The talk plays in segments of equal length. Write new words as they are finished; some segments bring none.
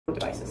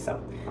devices.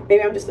 So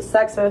maybe I'm just a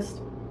sexist.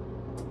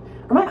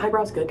 Are my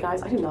eyebrows good,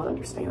 guys? I do not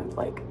understand,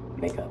 like,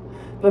 makeup.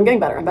 But I'm getting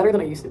better. I'm better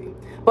than I used to be.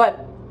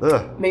 But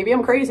maybe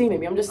I'm crazy.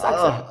 Maybe I'm just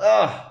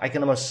sexist. I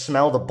can almost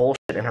smell the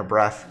bullshit in her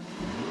breath.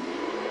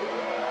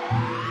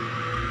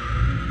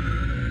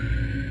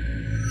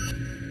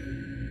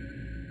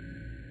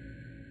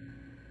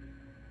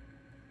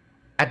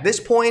 At this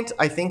point,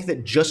 I think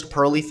that Just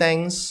Pearly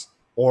Things,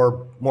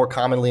 or more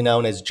commonly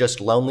known as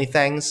Just Lonely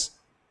Things,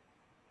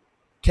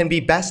 can be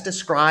best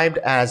described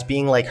as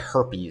being like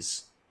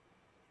herpes.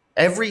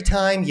 Every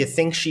time you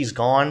think she's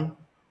gone,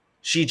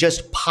 she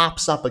just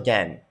pops up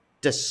again.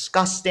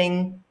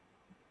 Disgusting,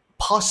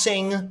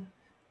 pussing,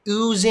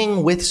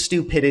 oozing with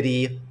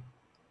stupidity,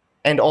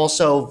 and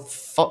also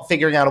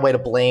figuring out a way to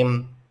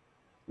blame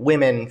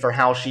women for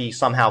how she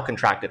somehow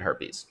contracted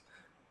herpes.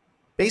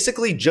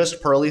 Basically,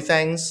 Just Pearly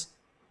Things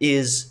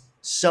is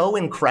so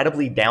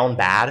incredibly down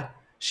bad,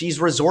 she's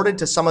resorted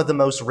to some of the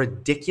most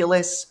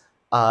ridiculous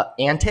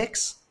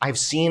antics I've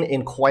seen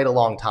in quite a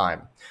long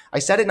time. I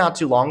said it not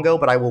too long ago,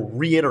 but I will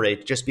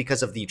reiterate just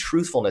because of the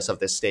truthfulness of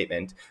this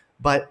statement.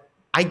 But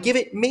I give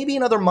it maybe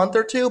another month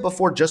or two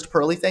before Just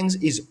Pearly Things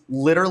is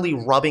literally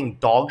rubbing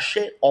dog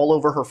shit all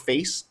over her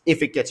face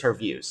if it gets her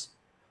views.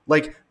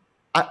 Like,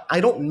 I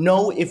don't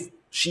know if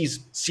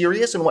she's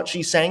serious in what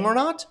she's saying or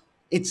not.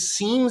 It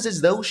seems as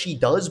though she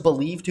does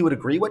believe to a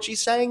degree what she's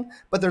saying,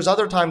 but there's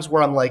other times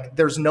where I'm like,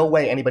 there's no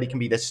way anybody can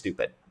be this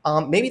stupid.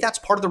 Maybe that's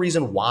part of the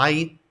reason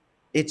why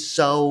it's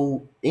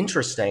so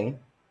interesting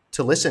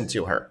to listen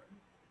to her,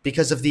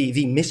 because of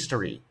the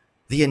mystery,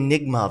 the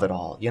enigma of it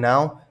all, you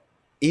know?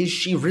 Is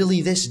she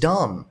really this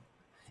dumb?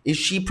 Is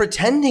she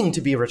pretending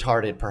to be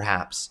retarded,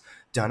 perhaps?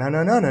 You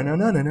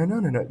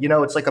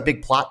know, it's like a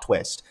big plot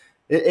twist.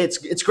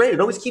 It's great.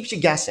 It always keeps you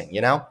guessing, you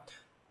know?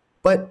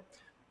 But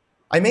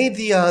I made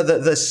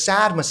the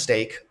sad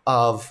mistake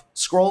of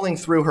scrolling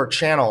through her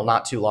channel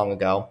not too long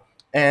ago,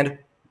 and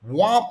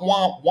womp,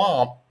 womp,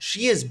 womp,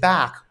 she is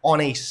back on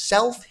a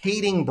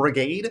self-hating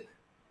brigade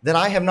that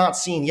I have not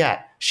seen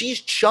yet. She's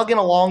chugging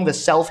along the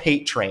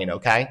self-hate train,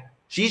 okay?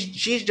 She's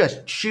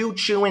just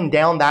chewing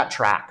down that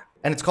track.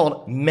 And it's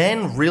called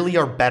Men Really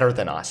Are Better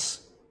Than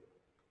Us.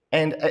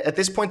 And at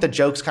this point, the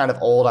joke's kind of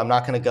old. I'm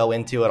not going to go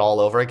into it all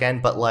over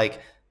again, but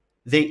like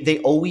they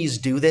always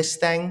do this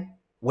thing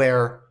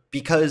where,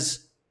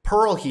 because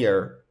Pearl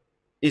here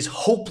is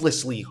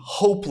hopelessly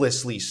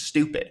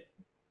stupid,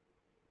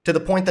 to the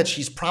point that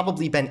she's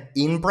probably been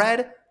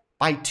inbred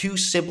by two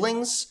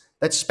siblings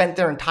that spent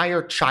their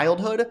entire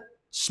childhood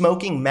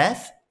smoking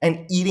meth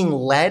and eating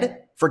lead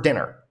for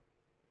dinner.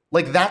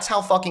 Like, that's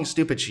how fucking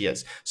stupid she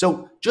is.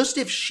 So just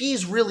if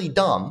she's really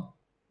dumb,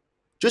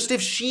 just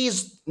if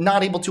she's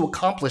not able to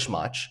accomplish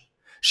much,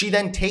 she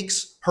then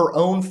takes her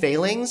own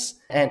failings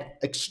and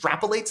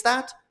extrapolates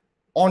that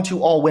onto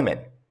all women.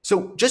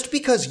 So just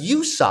because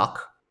you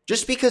suck,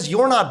 just because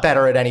you're not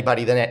better at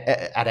anybody than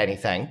at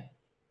anything,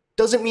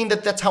 doesn't mean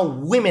that that's how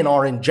women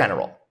are in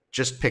general.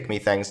 Just pick me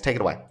things. Take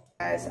it away.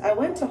 Guys, I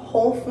went to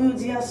Whole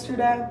Foods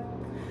yesterday,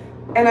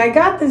 and I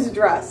got this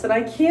dress, and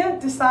I can't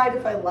decide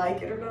if I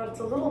like it or not. It's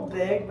a little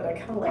big, but I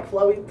kind of like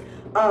flowy.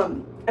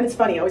 And it's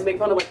funny, I always make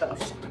fun of like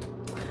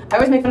I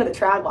always make fun of the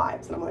trad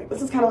wives, and I'm like,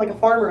 this is kind of like a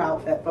farmer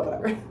outfit, but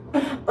whatever.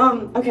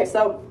 Okay,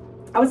 so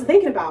I was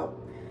thinking about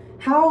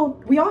how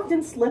we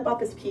often slip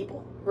up as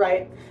people,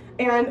 right?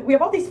 And we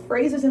have all these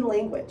phrases in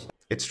language.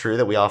 It's true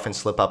that we often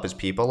slip up as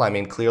people. I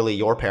mean, clearly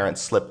your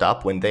parents slipped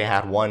up when they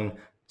had one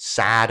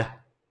sad,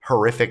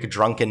 horrific,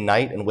 drunken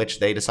night in which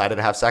they decided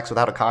to have sex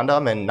without a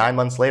condom, and 9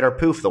 months later,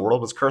 poof, the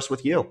world was cursed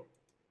with you.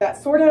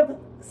 That sort of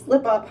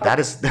slip up.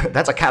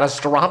 That's a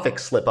catastrophic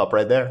slip up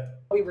right there.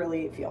 We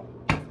really feel.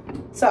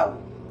 So,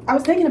 I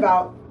was thinking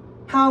about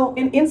how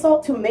an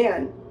insult to a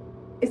man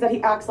is that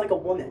he acts like a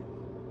woman.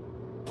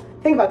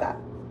 Think about that.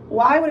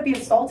 Why would it be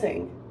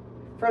insulting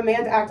for a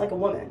man to act like a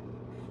woman?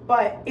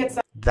 But it's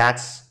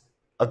That's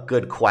a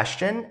good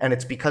question, and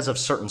it's because of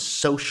certain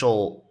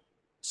social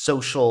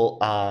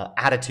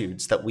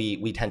attitudes that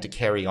we tend to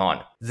carry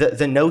on.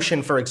 The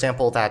notion, for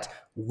example, that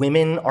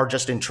women are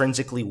just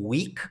intrinsically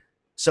weak,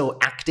 so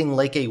acting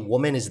like a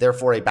woman is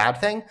therefore a bad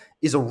thing,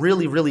 is a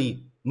really,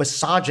 really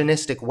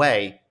misogynistic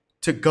way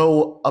to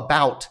go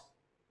about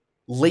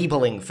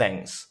labeling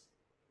things.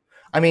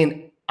 I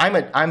mean, I'm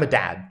a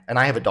dad, and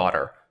I have a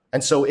daughter,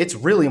 and so it's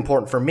really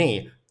important for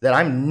me that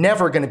I'm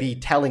never going to be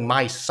telling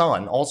my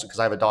son, also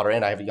because I have a daughter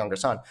and I have a younger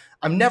son,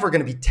 I'm never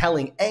going to be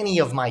telling any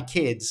of my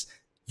kids,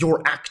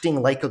 you're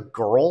acting like a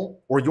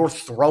girl, or you're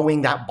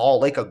throwing that ball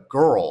like a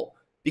girl,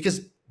 because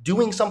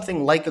doing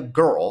something like a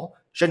girl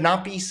should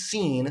not be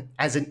seen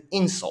as an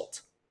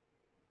insult.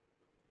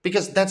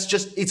 Because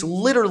it's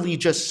literally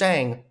just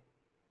saying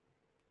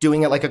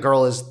doing it like a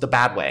girl is the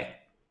bad way.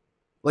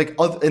 Like,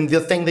 and the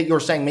thing that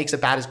you're saying makes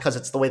it bad is because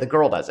it's the way the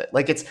girl does it.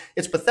 Like, it's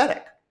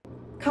pathetic.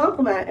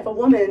 Compliment if a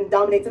woman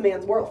dominates a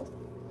man's world.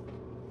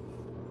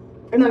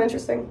 Isn't that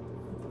interesting?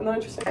 Isn't that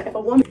interesting? If a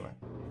woman,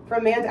 for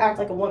a man to act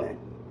like a woman.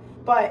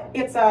 But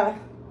it's a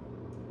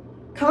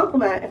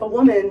compliment if a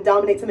woman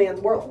dominates a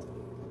man's world.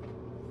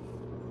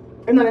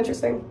 Isn't that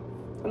interesting?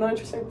 Isn't that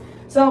interesting?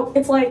 So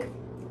it's like,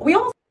 we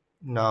all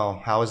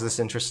No, how is this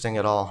interesting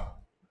at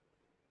all?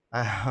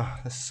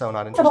 This is so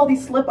not interesting. have all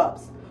these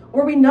slip-ups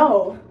where we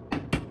know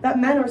that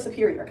men are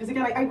superior. Because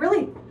again, I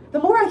really, the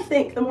more I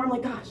think, the more I'm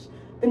like, gosh,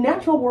 the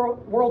natural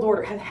world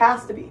order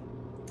has to be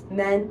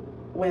men,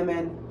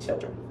 women,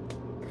 children.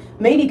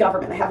 Maybe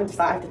government. I haven't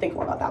decided. I have to think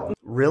more about that one.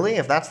 Really?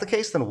 If that's the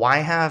case, then why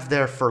have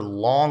there for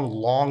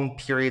long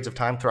periods of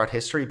time throughout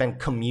history been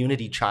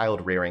community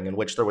child rearing in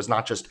which there was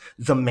not just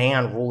the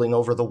man ruling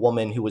over the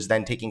woman who was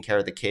then taking care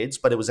of the kids,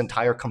 but it was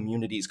entire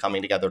communities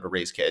coming together to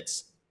raise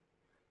kids?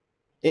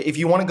 If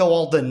you want to go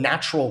all the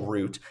natural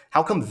route,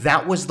 how come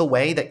that was the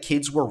way that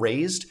kids were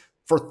raised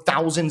for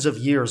thousands of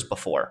years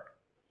before?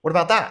 What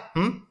about that?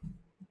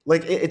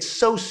 Like, it's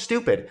so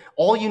stupid.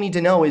 All you need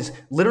to know is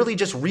literally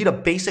just read a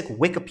basic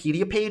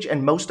Wikipedia page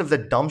and most of the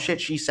dumb shit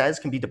she says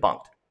can be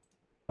debunked.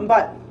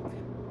 But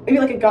maybe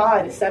like a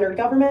God-centered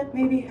government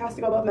maybe has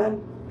to go above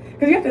men.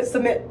 Because you have to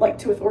submit like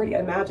to authority, I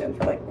imagine,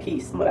 for like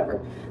peace and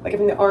whatever. Like if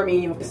in the army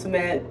you have to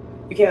submit,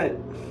 you can't,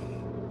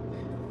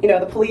 you know,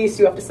 the police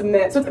you have to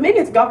submit. So maybe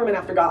it's government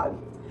after God.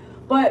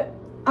 But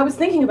I was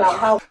thinking about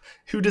how...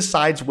 Who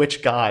decides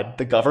which God?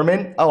 The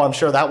government? Oh, I'm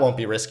sure that won't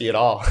be risky at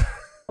all.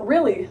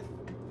 Really?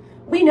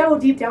 We know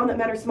deep down that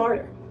men are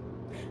smarter.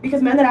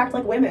 Because men that act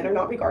like women are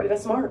not regarded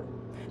as smart.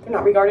 They're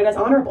not regarded as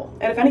honorable.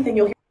 And if anything,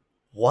 you'll hear...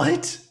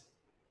 What?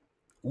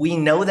 We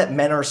know that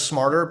men are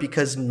smarter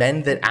because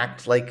men that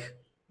act like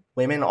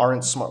women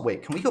aren't smart.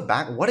 Wait, can we go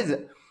back? What is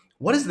it?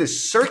 What is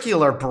this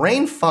circular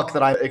brain fuck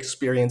that I'm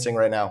experiencing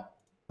right now?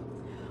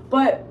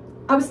 But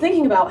I was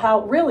thinking about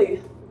how,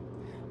 really,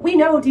 we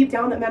know deep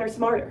down that men are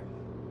smarter.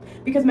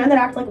 Because men that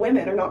act like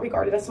women are not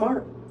regarded as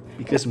smart.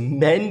 Because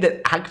men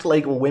that act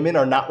like women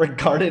are not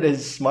regarded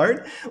as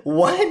smart?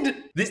 What?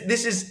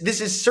 This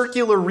is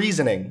circular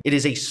reasoning. It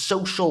is a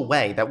social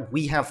way that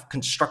we have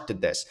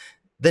constructed this.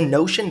 The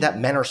notion that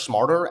men are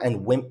smarter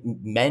and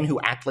men who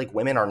act like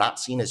women are not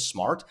seen as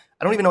smart,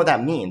 I don't even know what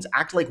that means.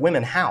 Act like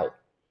women, how?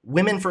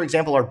 Women, for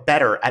example, are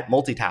better at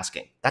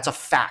multitasking. That's a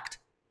fact.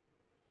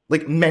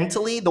 Like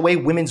mentally, the way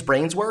women's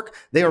brains work,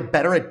 they are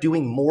better at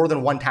doing more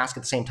than one task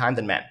at the same time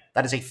than men.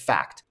 That is a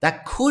fact.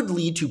 That could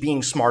lead to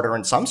being smarter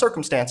in some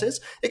circumstances.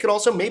 It could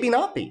also maybe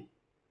not be.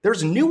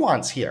 There's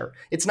nuance here.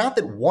 It's not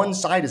that one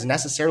side is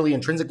necessarily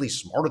intrinsically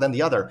smarter than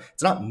the other.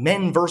 It's not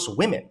men versus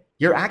women.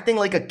 You're acting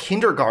like a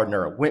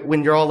kindergartner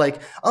when you're all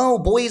like, oh,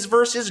 boys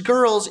versus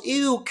girls,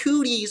 ew,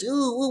 cooties, ooh,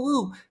 ooh,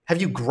 ooh.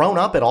 Have you grown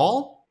up at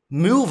all?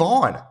 Move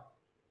on.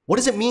 What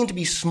does it mean to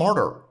be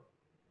smarter?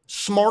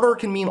 Smarter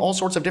can mean all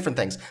sorts of different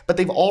things, but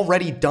they've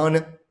already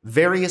done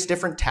various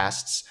different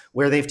tests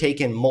where they've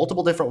taken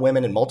multiple different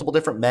women and multiple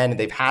different men, and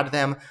they've had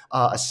them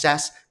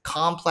assess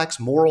complex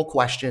moral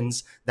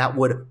questions that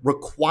would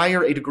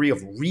require a degree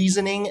of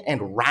reasoning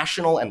and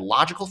rational and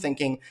logical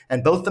thinking,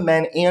 and both the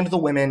men and the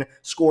women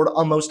scored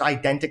almost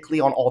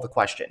identically on all the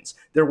questions.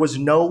 There was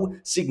no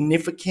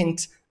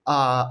significant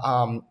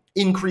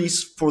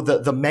increase for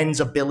the men's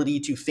ability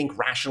to think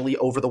rationally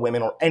over the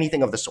women or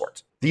anything of the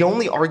sort. The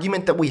only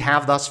argument that we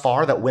have thus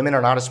far that women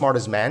are not as smart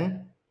as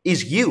men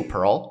is you,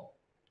 Pearl.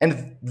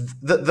 And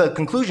the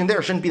conclusion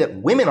there shouldn't be that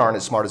women aren't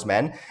as smart as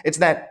men. It's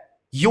that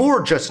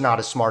you're just not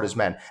as smart as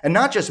men. And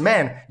not just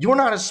men, you're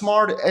not as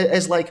smart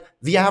as like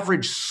the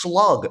average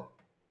slug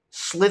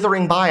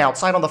slithering by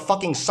outside on the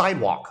fucking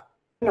sidewalk.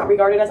 Not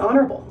regarded as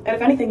honorable. And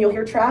if anything, you'll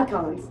hear trad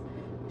cons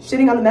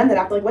shitting on the men that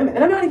act like women.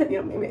 And I'm not even,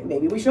 you know,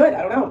 maybe we should,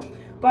 I don't know.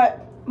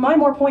 But my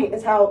more point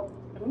is how,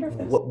 I wonder if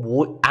this...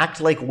 What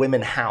act like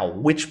women how?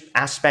 Which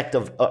aspect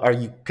of, are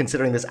you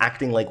considering this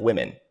acting like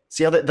women?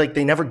 See how like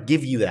they never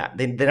give you that.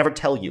 They never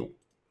tell you.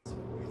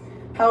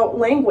 How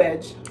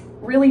language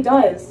really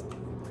does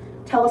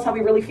tell us how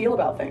we really feel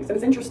about things. And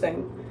it's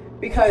interesting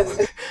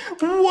because...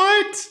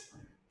 What?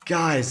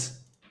 Guys,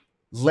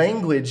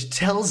 language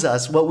tells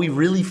us what we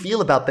really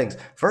feel about things.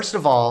 First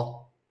of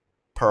all,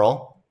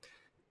 Pearl,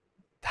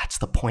 that's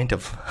the point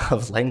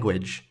of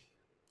language.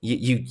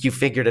 You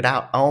figured it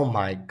out. Oh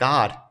my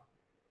God.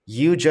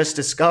 You just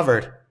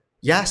discovered.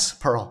 Yes,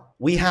 Pearl,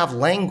 we have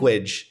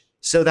language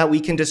so that we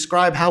can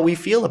describe how we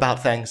feel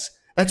about things.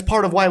 That's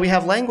part of why we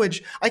have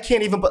language. I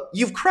can't even, but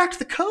you've cracked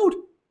the code.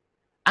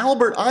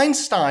 Albert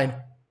Einstein.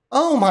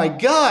 Oh my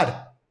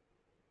God.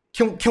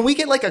 Can we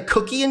get like a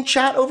cookie in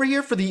chat over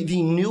here for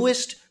the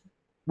newest?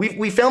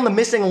 We found the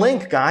missing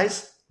link,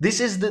 guys. This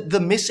is the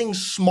missing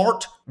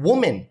smart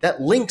woman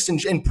that links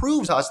and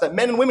proves us that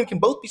men and women can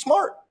both be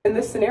smart. In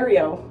this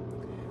scenario,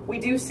 we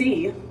do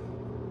see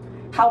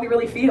how we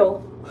really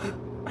feel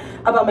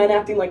about men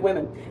acting like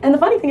women. And the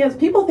funny thing is,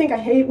 people think I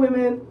hate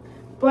women,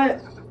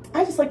 but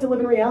I just like to live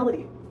in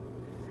reality.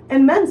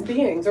 And men's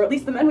beings, or at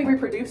least the men we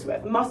reproduce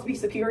with, must be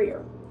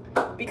superior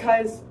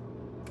because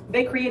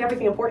they create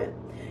everything important.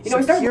 You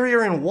know,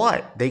 superior in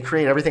what? They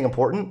create everything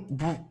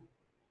important?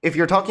 If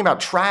you're talking about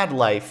trad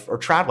life or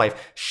trad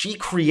wife, she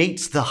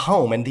creates the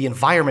home and the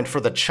environment for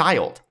the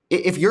child.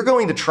 If you're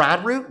going the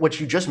trad route,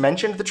 which you just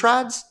mentioned, the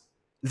trads,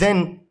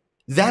 then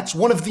that's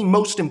one of the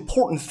most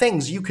important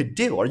things you could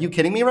do. Are you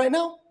kidding me right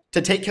now?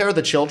 To take care of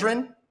the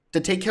children, to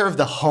take care of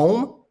the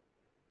home,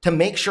 to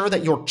make sure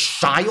that your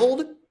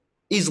child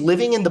is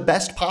living in the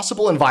best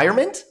possible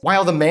environment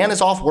while the man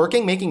is off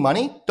working, making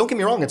money? Don't get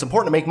me wrong, it's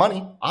important to make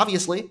money,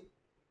 obviously,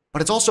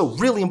 but it's also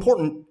really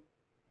important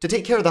to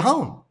take care of the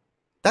home.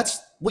 That's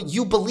what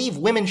you believe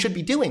women should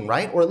be doing,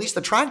 right? Or at least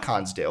the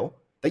tradcons do,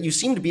 that you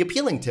seem to be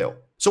appealing to.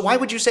 So why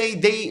would you say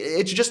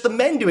it's just the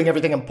men doing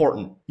everything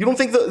important? You don't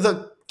think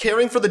the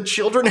caring for the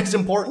children is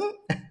important?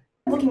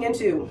 Looking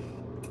into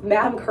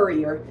Madame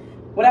Curry, or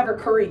whatever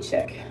Curry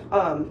chick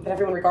that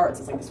everyone regards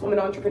as like this woman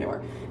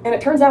entrepreneur. And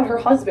it turns out her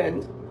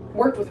husband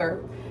worked with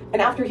her,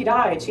 and after he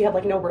died, she had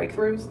like no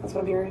breakthroughs. That's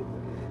what I'm hearing.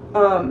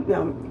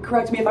 No,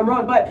 correct me if I'm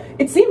wrong, but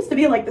it seems to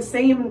be like the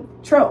same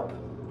trope.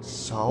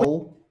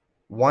 So,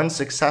 one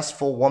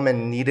successful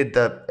woman needed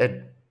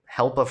the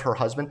help of her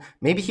husband.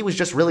 Maybe he was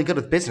just really good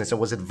with business and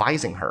was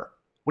advising her.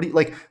 What do you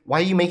like? Why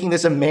are you making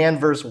this a man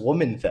versus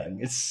woman thing?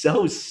 It's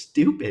so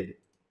stupid.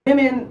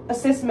 Women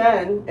assist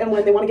men, and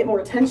when they want to get more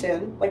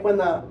attention, like when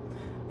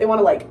they want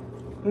to like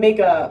make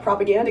a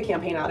propaganda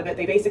campaign out of it,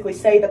 they basically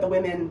say that the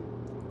women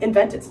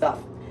invented stuff.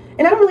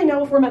 And I don't really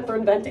know if we're meant for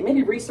inventing,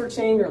 maybe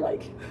researching or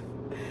like,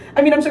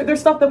 I mean, I'm sure there's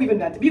stuff that we've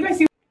invented. You guys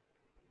see?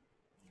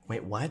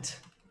 Wait, what?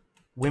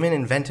 Women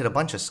invented a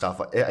bunch of stuff.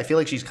 I feel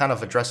like she's kind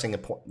of addressing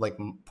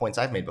points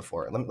I've made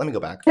before. Let me go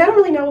back. I don't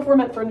really know if we're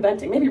meant for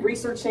inventing, maybe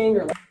researching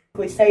or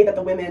like say that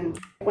the women,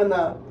 when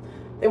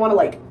they want to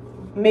like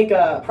make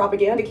a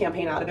propaganda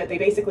campaign out of it, they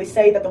basically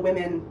say that the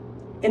women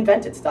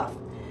invented stuff.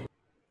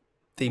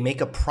 They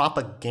make a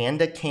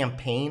propaganda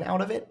campaign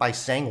out of it by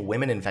saying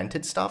women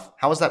invented stuff?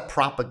 How is that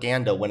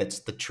propaganda when it's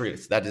the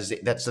truth?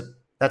 That's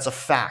a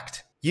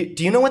fact.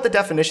 Do you know what the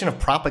definition of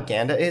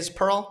propaganda is,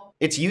 Pearl?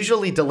 It's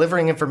usually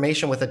delivering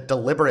information with a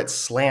deliberate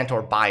slant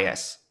or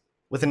bias,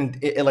 with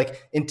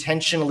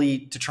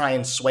intentionally to try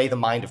and sway the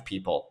mind of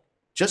people.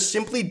 Just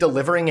simply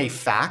delivering a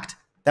fact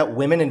that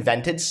women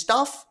invented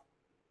stuff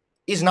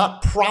is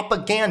not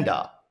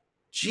propaganda.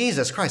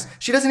 Jesus Christ.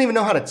 She doesn't even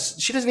know how to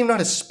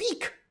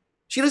speak.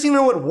 She doesn't even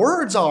know what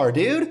words are,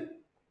 dude.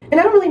 And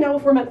I don't really know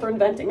if we're meant for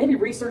inventing, maybe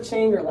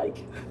researching or like,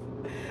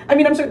 I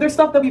mean, I'm sure there's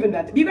stuff that we've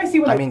invented. Do you guys see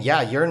what I mean?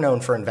 Yeah, you're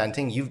known for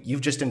inventing.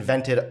 You've just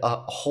invented a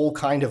whole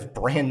kind of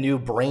brand new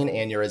brain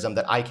aneurysm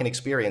that I can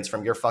experience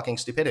from your fucking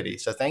stupidity.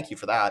 So thank you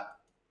for that.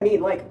 I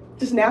mean, like,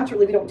 just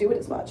naturally we don't do it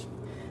as much.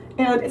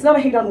 And it's not a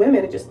hate on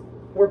women, it just,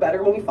 we're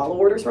better when we follow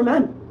orders from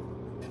men.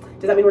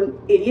 Does that mean we're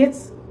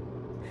idiots?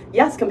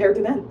 Yes, compared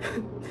to men.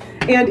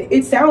 And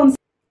it sounds...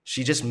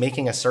 She's just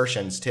making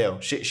assertions too.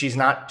 She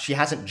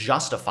hasn't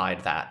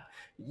justified that.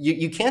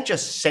 You can't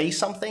just say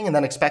something and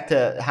then expect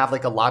to have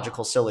like a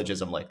logical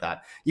syllogism like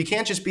that. You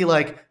can't just be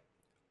like,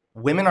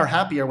 women are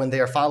happier when they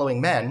are following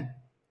men.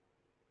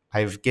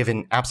 I've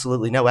given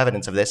absolutely no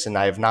evidence of this, and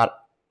I have not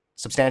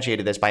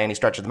substantiated this by any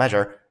stretch of the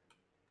measure.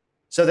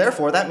 So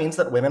therefore, that means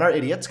that women are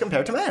idiots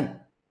compared to men.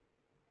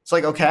 It's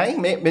like, okay,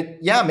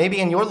 maybe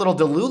in your little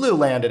Delulu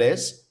land it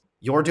is.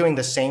 You're doing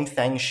the same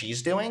thing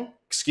she's doing?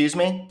 Excuse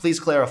me? Please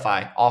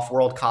clarify.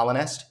 Off-world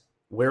colonist?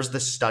 Where's the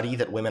study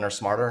that women are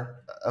smarter?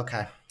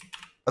 Okay.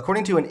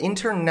 According to an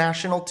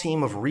international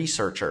team of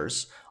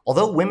researchers,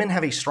 although women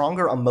have a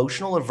stronger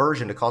emotional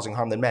aversion to causing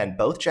harm than men,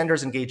 both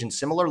genders engage in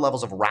similar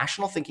levels of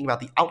rational thinking about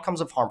the outcomes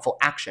of harmful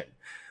action.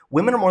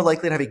 Women are more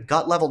likely to have a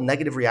gut-level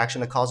negative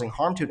reaction to causing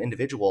harm to an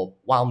individual,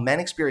 while men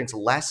experience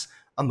less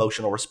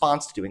emotional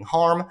response to doing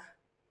harm,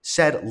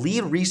 said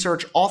lead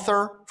research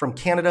author from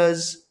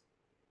Canada's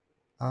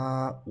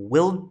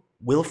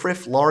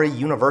Wilfrid Laurier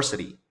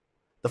University.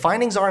 The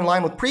findings are in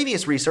line with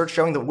previous research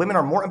showing that women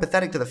are more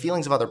empathetic to the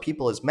feelings of other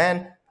people as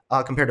men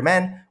compared to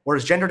men,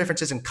 whereas gender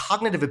differences in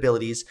cognitive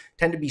abilities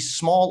tend to be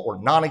small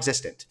or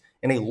non-existent.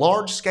 In a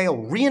large-scale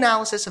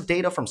reanalysis of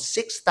data from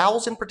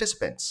 6,000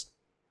 participants,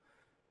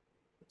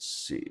 let's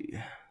see,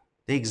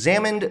 they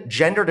examined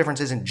gender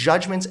differences in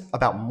judgments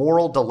about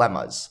moral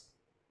dilemmas.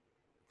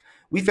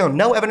 We found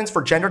no evidence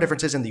for gender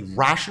differences in the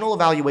rational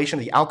evaluation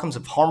of the outcomes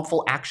of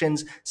harmful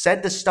actions,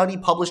 said the study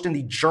published in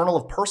the Journal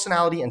of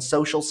Personality and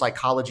Social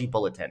Psychology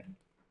Bulletin.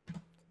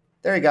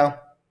 There you go.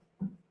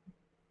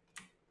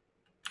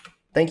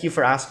 Thank you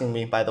for asking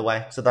me, by the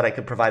way, so that I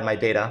could provide my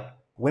data.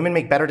 Women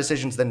make better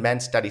decisions than men,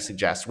 study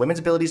suggests. Women's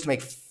abilities to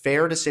make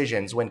fair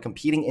decisions when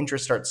competing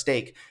interests are at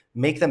stake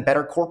make them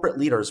better corporate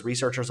leaders,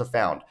 researchers have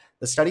found.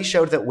 The study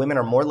showed that women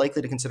are more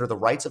likely to consider the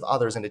rights of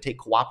others and to take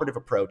cooperative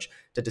approach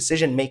to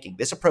decision making.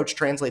 This approach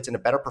translates into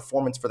better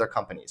performance for their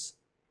companies.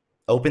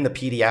 Open the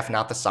PDF,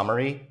 not the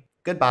summary.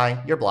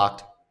 Goodbye, you're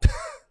blocked.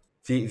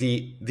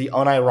 the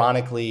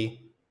unironically,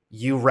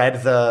 you read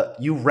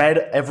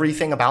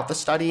everything about the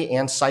study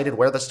and cited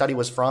where the study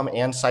was from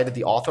and cited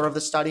the author of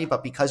the study,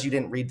 but because you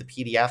didn't read the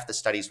PDF, the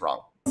study's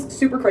wrong. It's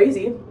super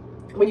crazy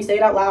when you say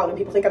it out loud and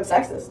people think I'm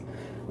sexist.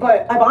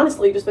 But I've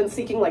honestly just been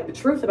seeking like the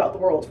truth about the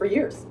world for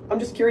years. I'm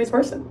just a curious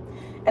person.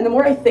 And the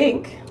more I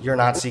think... You're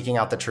not seeking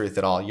out the truth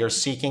at all. You're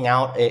seeking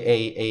out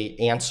a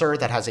answer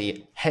that has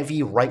a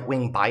heavy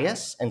right-wing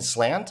bias and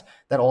slant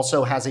that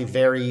also has a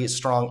very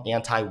strong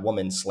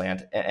anti-woman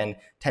slant and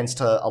tends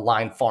to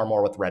align far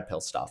more with red pill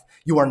stuff.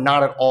 You are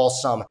not at all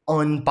some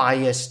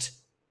unbiased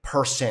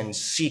person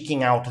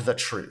seeking out the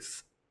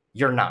truth.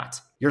 You're not.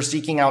 You're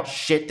seeking out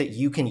shit that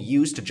you can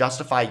use to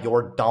justify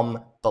your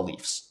dumb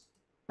beliefs.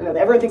 I know that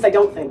everyone thinks I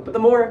don't think, but the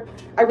more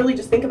I really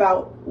just think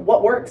about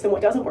what works and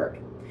what doesn't work,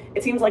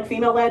 it seems like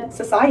female-led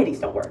societies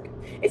don't work.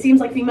 It seems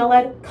like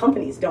female-led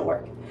companies don't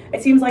work.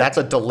 It seems like... That's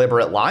a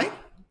deliberate lie.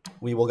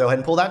 We will go ahead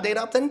and pull that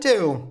data up then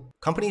too.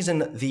 Companies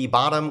in the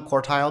bottom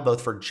quartile,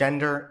 both for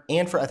gender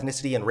and for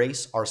ethnicity and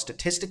race, are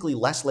statistically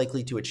less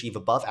likely to achieve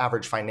above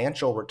average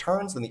financial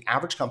returns than the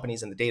average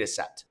companies in the data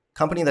set.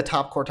 Company in the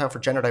top quartile for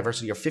gender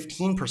diversity are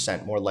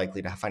 15% more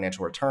likely to have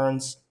financial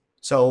returns.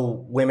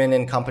 So women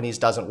in companies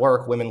doesn't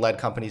work, women-led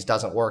companies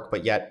doesn't work,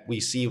 but yet we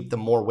see the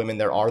more women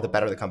there are, the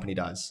better the company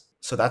does.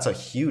 So that's a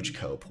huge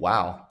cope.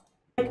 Wow.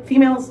 Like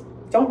females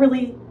don't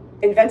really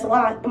invent a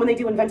lot, and when they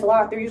do invent a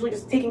lot, they're usually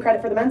just taking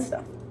credit for the men's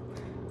stuff.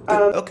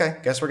 Okay,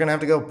 guess we're gonna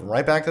have to go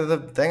right back to the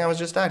thing I was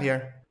just at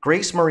here.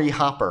 Grace Marie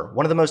Hopper,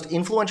 one of the most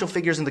influential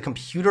figures in the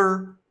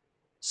computer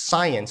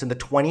science in the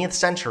 20th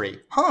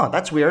century. Huh,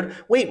 that's weird.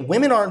 Wait,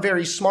 women aren't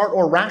very smart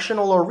or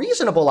rational or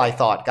reasonable, I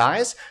thought,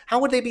 guys. How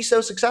would they be so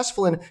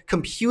successful in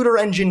computer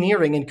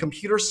engineering and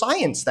computer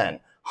science then?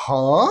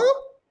 Huh?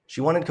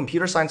 She wanted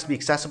computer science to be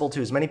accessible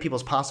to as many people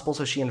as possible,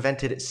 so she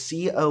invented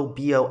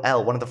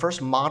COBOL, one of the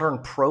first modern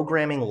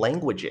programming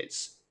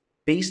languages,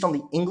 based on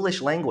the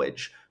English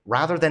language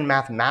rather than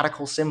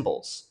mathematical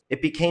symbols.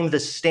 It became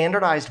the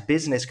standardized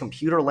business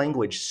computer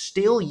language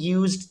still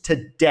used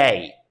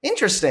today.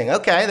 Interesting.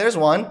 Okay, there's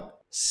one.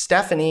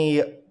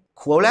 Stephanie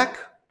Kwolek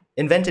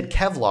invented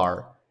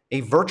Kevlar,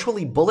 a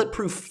virtually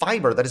bulletproof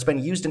fiber that has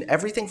been used in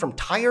everything from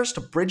tires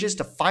to bridges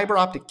to fiber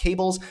optic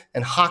cables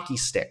and hockey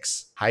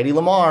sticks. Heidi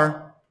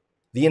Lamar.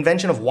 The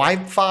invention of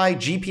Wi-Fi,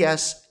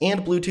 GPS,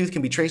 and Bluetooth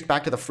can be traced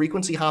back to the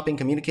frequency hopping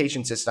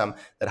communication system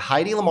that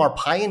Heidi Lamar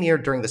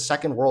pioneered during the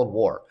Second World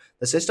War.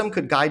 The system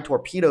could guide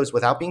torpedoes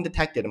without being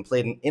detected and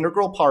played an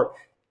integral part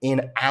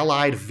in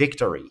Allied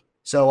victory.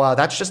 So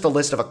that's just a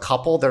list of a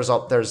couple.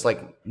 There's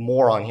like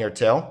more on here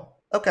too.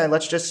 Okay,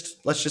 let's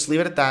just leave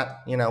it at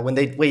that. You know, when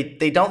they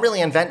don't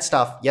really invent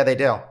stuff. Yeah, they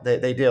do.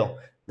 They do.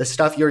 The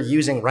stuff you're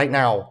using right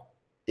now,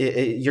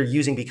 you're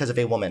using because of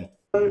a woman.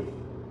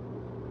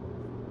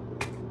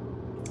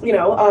 You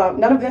know,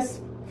 none of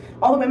this,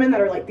 all the women that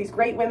are like these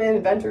great women,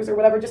 inventors or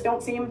whatever, just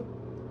don't seem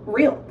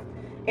real.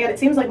 And it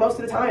seems like most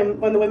of the time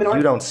when the women aren't...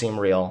 You don't seem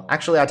real.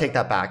 Actually, I take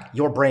that back.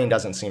 Your brain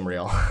doesn't seem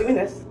real. ...doing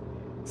this,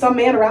 some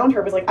man around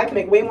her was like, I can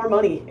make way more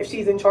money if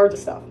she's in charge of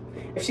stuff,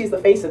 if she's the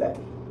face of it.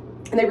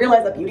 And they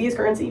realize that beauty is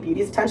currency,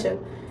 beauty is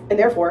attention, and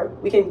therefore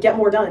we can get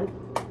more done.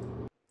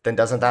 Then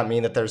doesn't that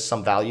mean that there's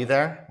some value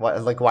there? Why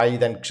are you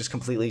then just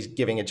completely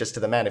giving it just to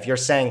the men? If you're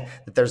saying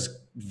that there's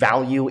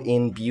value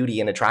in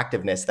beauty and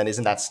attractiveness, then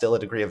isn't that still a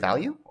degree of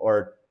value?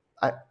 Or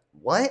I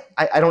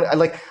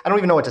don't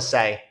even know what to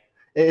say.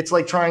 It's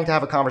like trying to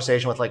have a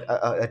conversation with like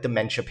a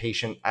dementia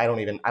patient. I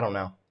don't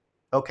know.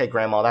 Okay,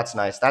 grandma, that's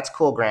nice. That's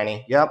cool,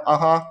 granny. Yep,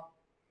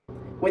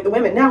 With the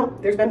women now,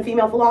 there's been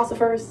female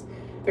philosophers.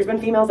 There's been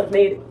females that have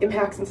made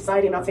impacts in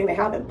society. I'm not saying they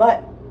haven't,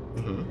 but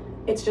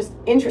it's just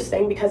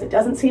interesting because it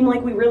doesn't seem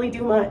like we really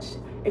do much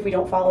if we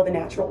don't follow the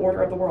natural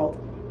order of the world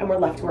and we're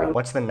left to our own.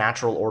 What's the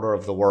natural order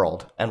of the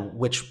world and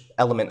which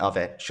element of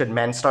it? Should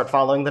men start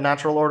following the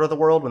natural order of the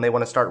world when they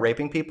want to start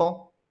raping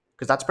people?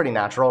 Because that's pretty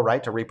natural,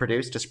 right? To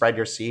reproduce, to spread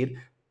your seed.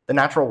 The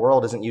natural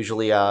world isn't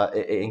usually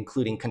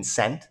including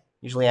consent.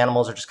 Usually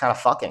animals are just kind of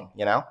fucking,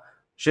 you know?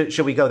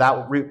 Should we go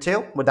that route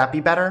too? Would that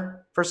be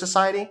better for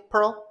society,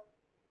 Pearl?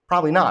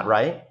 Probably not,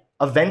 right?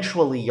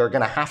 Eventually, you're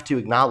going to have to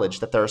acknowledge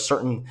that there are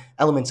certain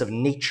elements of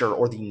nature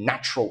or the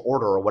natural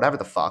order or whatever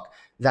the fuck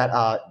that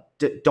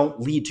don't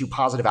lead to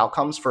positive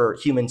outcomes for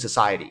human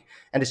society.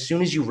 And as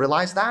soon as you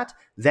realize that,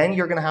 then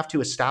you're going to have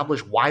to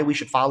establish why we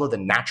should follow the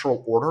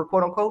natural order,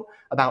 quote unquote,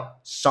 about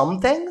some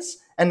things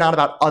and not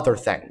about other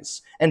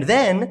things. And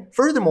then,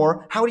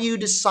 furthermore, how do you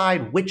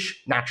decide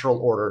which natural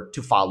order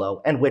to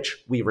follow and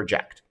which we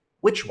reject?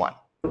 Which one?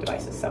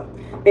 Devices. So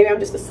maybe I'm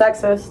just a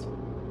sexist.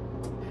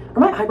 Are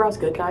my eyebrows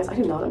good, guys? I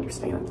do not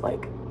understand,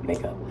 like,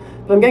 makeup.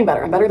 But I'm getting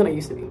better. I'm better than I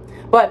used to be.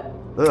 But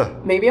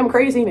maybe I'm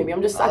crazy. Maybe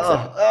I'm just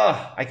sexist.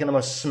 I can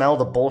almost smell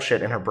the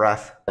bullshit in her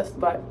breath.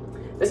 But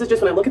this is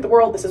just when I look at the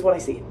world, this is what I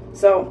see.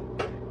 So,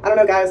 I don't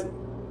know, guys.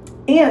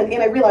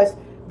 And I realize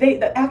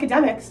the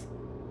academics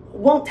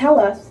won't tell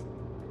us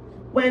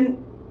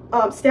when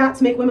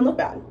stats make women look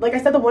bad. Like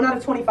I said, the 1 out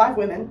of 25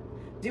 women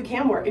do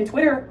cam work. And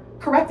Twitter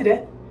corrected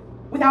it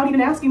without even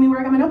asking me where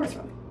I got my numbers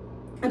from.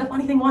 And the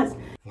funny thing was...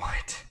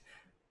 What?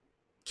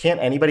 Can't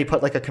anybody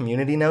put like a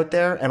community note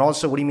there? And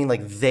also, what do you mean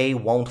like they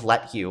won't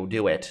let you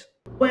do it?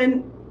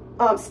 When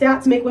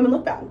stats make women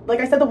look bad. Like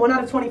I said, the 1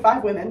 out of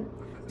 25 women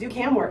do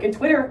cam work, and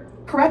Twitter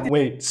corrected.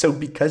 Wait, so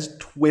because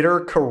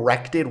Twitter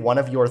corrected one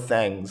of your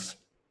things,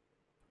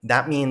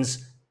 that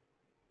means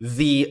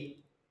the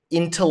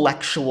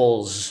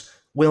intellectuals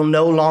will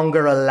no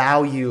longer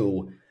allow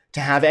you to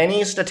have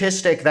any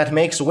statistic that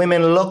makes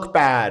women look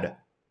bad.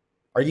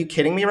 Are you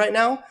kidding me right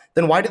now?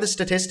 Then why do the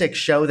statistics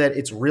show that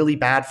it's really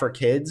bad for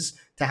kids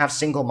to have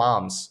single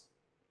moms?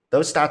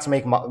 Those stats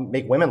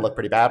make women look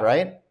pretty bad,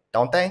 right?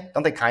 Don't they?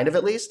 Don't they kind of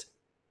at least?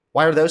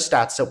 Why are those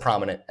stats so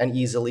prominent and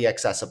easily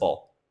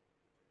accessible?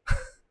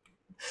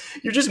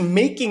 You're just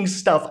making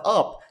stuff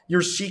up.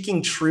 You're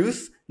seeking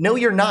truth. No,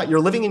 you're not.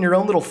 You're living in your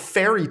own little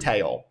fairy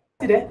tale.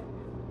 Did it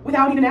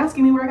without even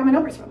asking me where I got my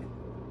numbers from.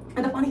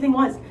 And the funny thing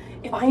was,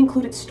 if I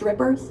included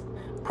strippers,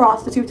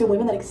 prostitutes, and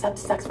women that accept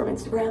sex from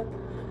Instagram,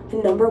 the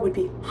number would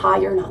be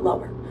higher, not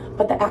lower.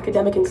 But the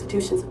academic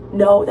institutions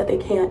know that they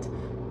can't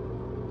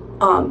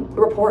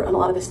report on a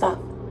lot of this stuff.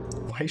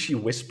 Why is she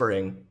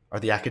whispering? Are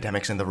the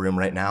academics in the room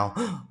right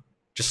now?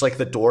 Just like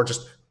the door,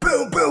 just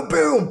boom, boom,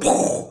 boom,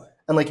 boom.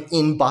 And like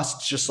in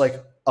busts just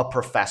like a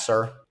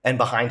professor, and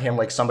behind him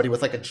like somebody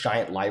with like a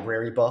giant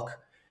library book,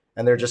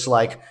 and they're just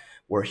like,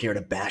 we're here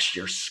to bash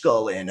your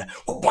skull in.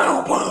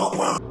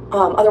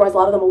 Otherwise a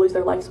lot of them will lose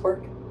their life's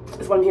work,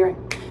 is what I'm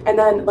hearing. And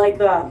then like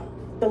the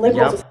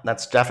liberals. Yep,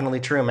 that's definitely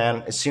true,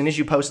 man. As soon as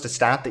you post a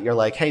stat that you're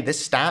like, hey,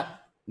 this stat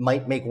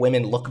might make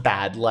women look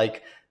bad,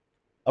 like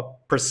a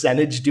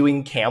percentage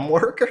doing cam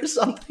work or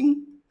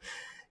something,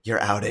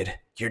 you're outed.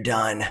 You're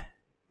done.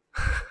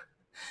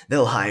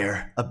 They'll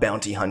hire a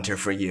bounty hunter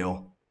for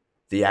you.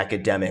 The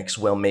academics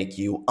will make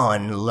you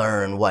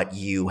unlearn what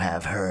you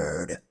have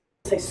heard.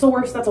 Say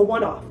source, that's a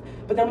one-off.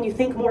 But then when you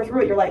think more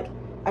through it, you're like,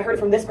 I heard it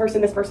from this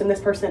person, this person, this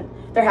person.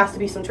 There has to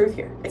be some truth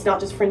here. It's not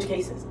just fringe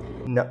cases.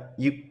 No,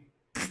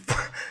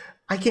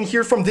 I can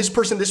hear from this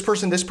person, this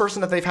person, this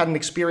person that they've had an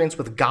experience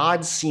with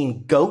God,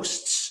 seen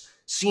ghosts,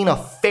 seen a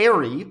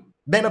fairy,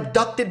 been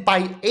abducted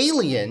by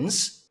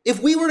aliens.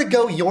 If we were to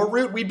go your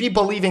route, we'd be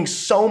believing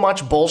so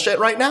much bullshit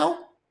right now.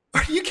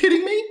 Are you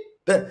kidding me?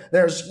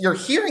 You're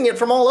hearing it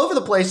from all over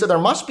the place, so there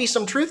must be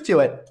some truth to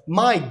it.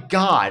 My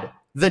God,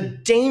 the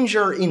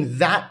danger in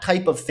that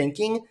type of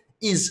thinking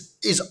is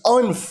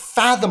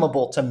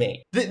unfathomable to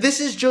me. This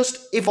is just,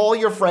 if all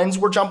your friends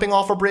were jumping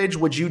off a bridge,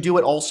 would you do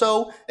it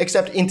also?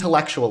 Except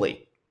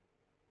intellectually.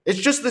 It's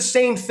just the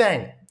same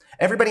thing.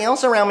 Everybody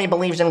else around me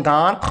believes in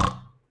God,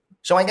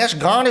 so I guess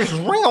God is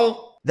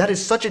real. That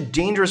is such a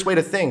dangerous way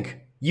to think.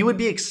 You would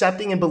be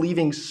accepting and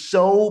believing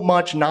so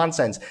much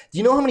nonsense. Do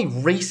you know how many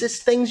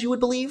racist things you would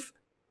believe?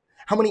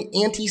 How many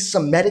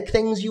anti-Semitic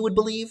things you would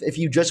believe if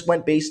you just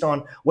went based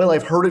on, well,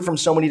 I've heard it from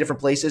so many different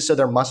places, so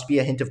there must be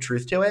a hint of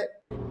truth to it?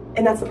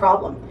 And that's the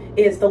problem,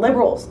 is the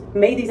liberals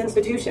made these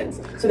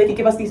institutions so they could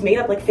give us these made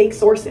up like fake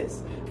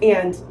sources.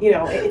 And, you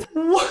know, it's...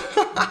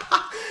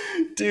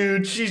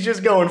 Dude, she's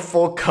just going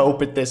full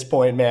cope at this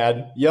point,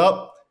 man.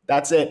 Yup,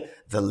 that's it.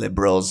 The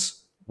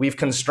liberals. We've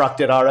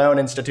constructed our own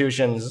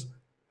institutions,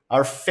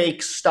 our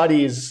fake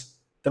studies.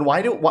 Then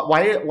why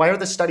are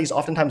the studies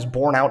oftentimes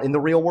borne out in the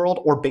real world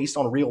or based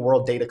on real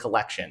world data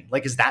collection?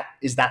 Like, is that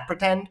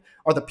pretend?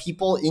 Are the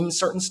people in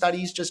certain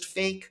studies just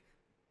fake?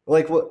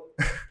 Like, what?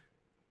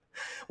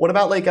 What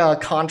about like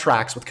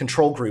contracts with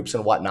control groups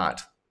and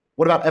whatnot?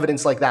 What about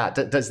evidence like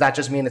that? Does that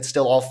just mean it's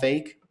still all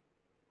fake?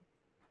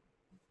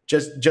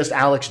 Just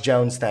Alex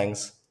Jones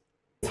things.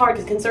 It's hard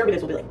because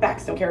conservatives will be like,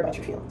 facts don't care about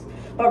your feelings.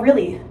 But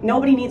really,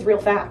 nobody needs real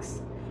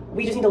facts.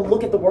 We just need to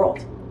look at the world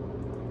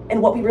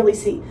and what we really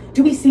see.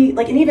 Do we see,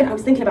 like, and even I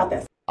was thinking about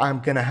this. I'm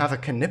going to have a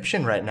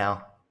conniption right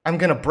now. I'm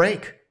going to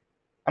break.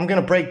 I'm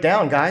going to break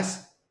down,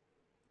 guys.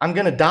 I'm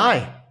going to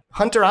die.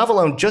 Hunter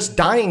Avalon just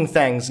dying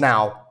things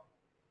now.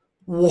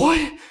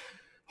 What?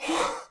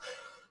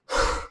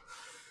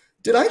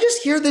 Did I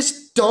just hear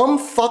this dumb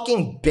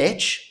fucking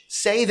bitch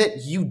say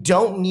that you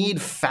don't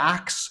need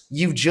facts?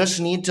 You just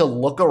need to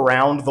look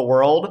around the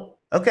world?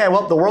 Okay,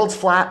 well, the world's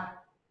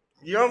flat.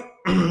 Yep.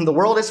 The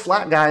world is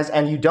flat, guys,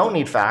 and you don't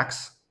need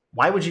facts.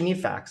 Why would you need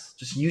facts?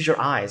 Just use your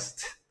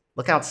eyes.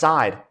 Look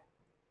outside.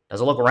 Does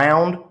it look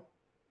round?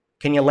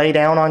 Can you lay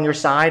down on your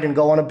side and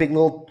go on a big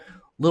little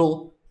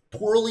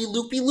twirly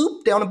loopy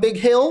loop down a big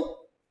hill?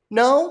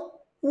 No?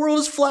 The world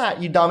is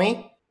flat, you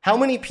dummy. How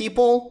many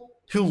people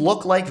who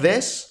look like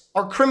this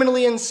are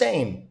criminally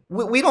insane?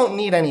 We don't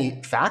need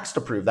any facts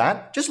to prove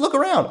that. Just look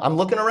around. I'm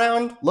looking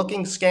around,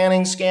 looking,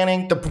 scanning.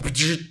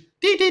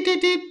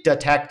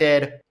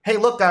 Detected. Hey,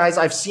 look, guys,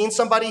 I've seen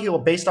somebody who,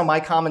 based on my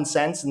common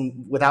sense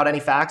and without any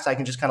facts, I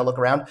can just kind of look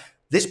around.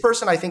 This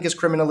person, I think, is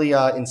criminally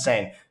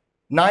insane.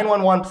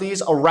 911,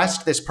 please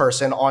arrest this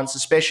person on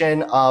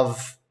suspicion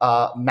of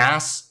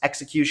mass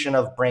execution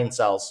of brain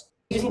cells.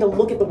 You just need to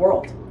look at the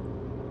world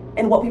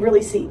and what we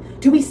really see.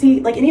 Do we see,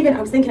 like, and even I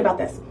was thinking about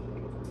this.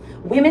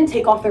 Women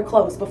take off their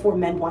clothes before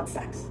men want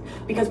sex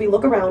because we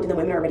look around and the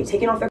women are already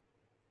taking off their.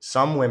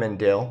 Some women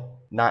do,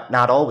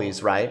 not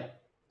always, right?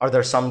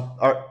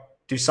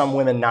 Do some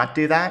women not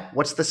do that?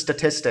 What's the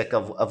statistic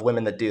of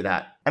women that do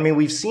that? I mean,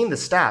 we've seen the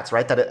stats,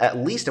 right? That at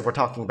least if we're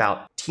talking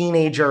about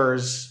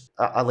teenagers,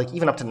 like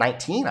even up to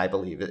 19, I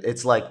believe,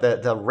 it's like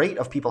the rate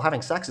of people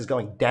having sex is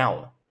going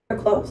down. Their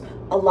clothes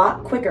a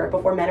lot quicker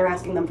before men are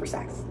asking them for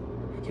sex.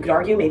 You could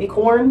argue maybe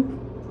corn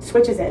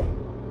switches it.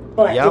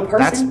 But yeah,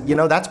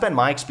 that's been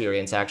my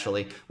experience,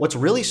 actually. What's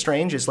really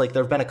strange is, like,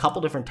 there have been a couple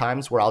different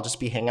times where I'll just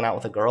be hanging out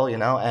with a girl,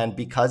 and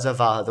because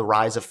of the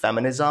rise of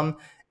feminism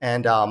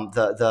and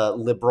the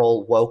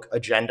liberal woke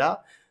agenda,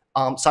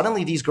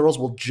 suddenly these girls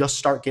will just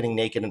start getting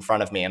naked in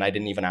front of me, and I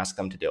didn't even ask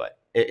them to do it.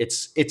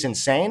 It's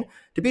insane.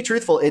 To be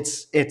truthful,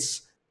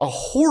 it's a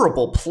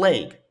horrible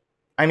plague.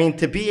 I mean,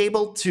 to be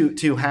able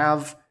to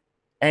have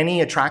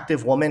any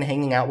attractive woman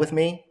hanging out with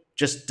me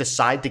just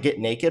decide to get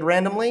naked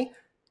randomly,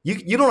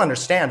 you don't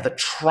understand the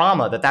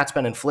trauma that that's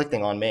been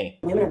inflicting on me.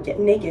 Women are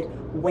getting naked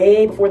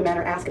way before the men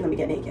are asking them to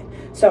get naked.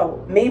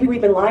 So maybe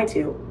we've been lied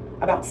to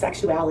about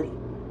sexuality.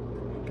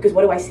 Because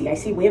what do I see? I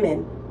see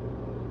women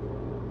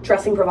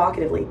dressing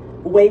provocatively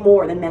way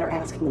more than men are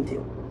asking them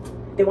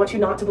to. They want you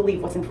not to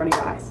believe what's in front of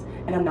your eyes.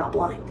 And I'm not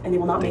blind. And they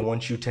will not make... They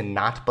want you to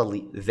not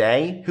believe...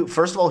 They? Who?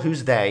 First of all,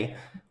 who's they?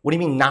 What do you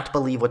mean not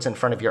believe what's in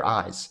front of your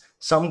eyes?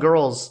 Some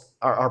girls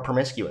are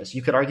promiscuous.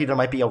 You could argue there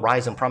might be a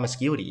rise in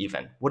promiscuity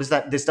even. What is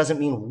that? This doesn't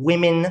mean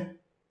women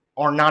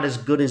are not as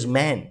good as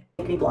men.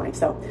 Be blind.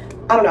 So,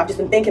 I don't know. I've just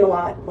been thinking a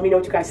lot. Let me know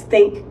what you guys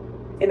think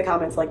in the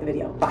comments. Like the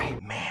video. Bye.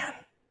 Man,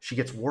 she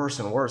gets worse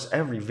and worse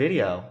every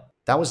video.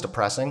 That was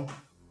depressing.